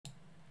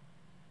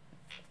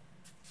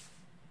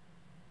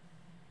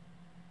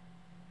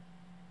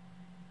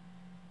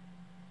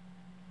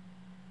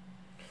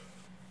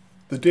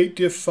The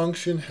DateDiff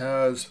function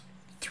has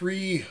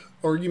three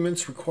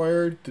arguments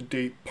required: the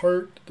date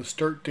part, the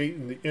start date,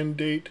 and the end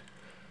date.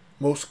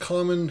 Most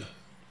common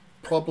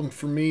problem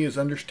for me is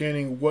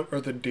understanding what are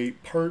the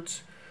date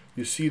parts.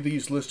 You see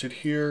these listed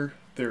here.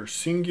 They're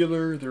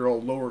singular, they're all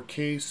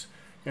lowercase,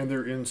 and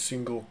they're in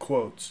single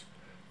quotes.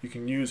 You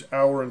can use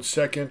hour and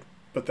second,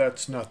 but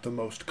that's not the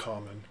most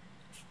common.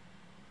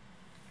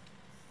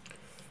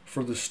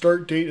 For the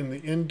start date and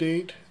the end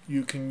date,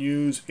 you can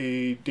use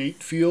a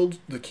date field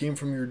that came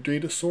from your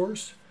data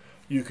source.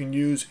 You can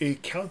use a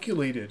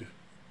calculated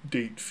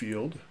date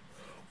field,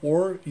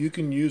 or you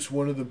can use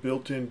one of the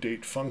built-in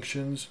date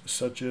functions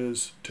such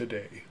as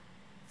today.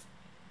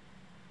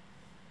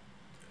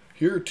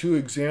 Here are two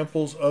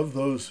examples of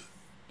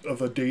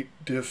a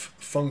DateDiff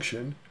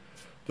function.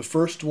 The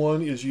first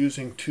one is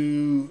using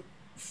two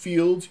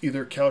fields,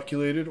 either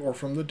calculated or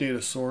from the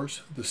data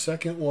source. The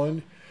second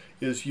one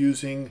is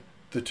using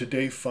the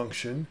today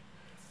function.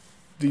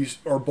 These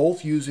are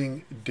both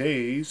using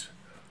days,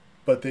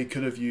 but they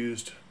could have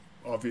used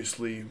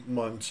obviously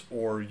months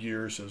or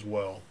years as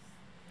well.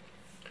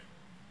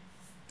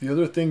 The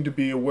other thing to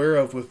be aware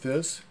of with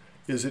this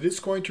is that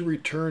it's going to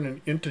return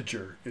an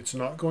integer. It's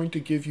not going to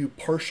give you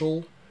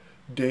partial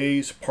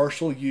days,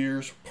 partial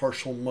years,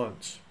 partial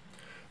months.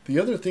 The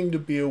other thing to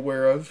be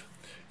aware of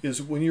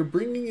is when you're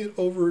bringing it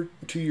over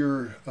to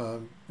your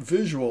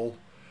visual,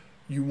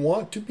 you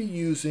want to be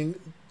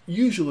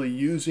usually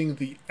using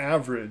the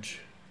average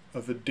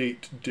of a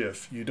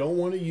DateDiff. You don't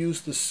want to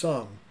use the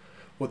sum.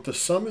 What the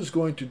sum is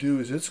going to do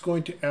is it's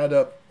going to add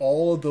up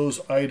all of those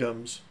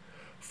items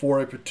for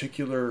a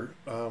particular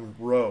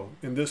row.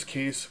 In this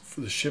case,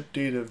 for the ship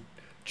date of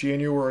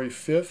January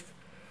 5th,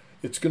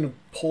 it's going to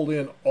pull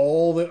in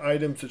all the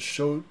items that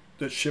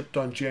shipped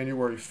on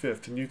January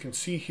 5th. And you can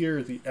see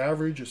here the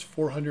average is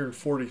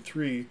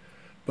 443,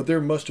 but there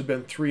must have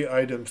been 3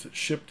 items that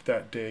shipped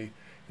that day,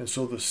 and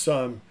so the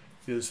sum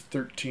is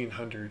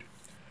 1,300.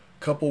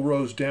 A couple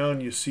rows down,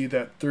 you see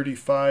that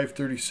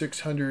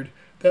 3,600.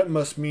 That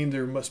must mean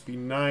there must be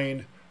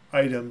 9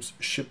 items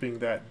shipping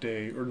that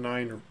day, or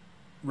 9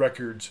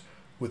 records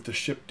with the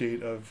ship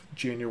date of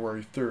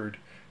January 3rd.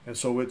 And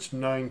so it's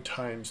 9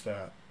 times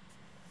that.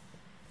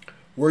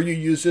 Where you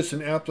use this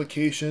in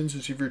applications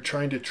is if you're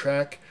trying to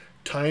track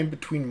time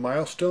between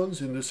milestones,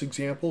 in this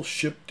example,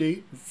 ship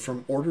date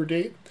from order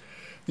date.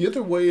 The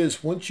other way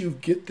is once you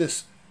get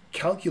this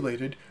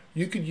calculated,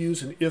 you could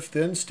use an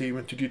if-then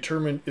statement to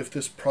determine if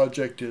this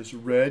project is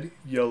red,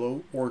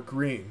 yellow, or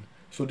green.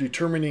 So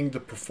determining the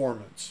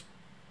performance.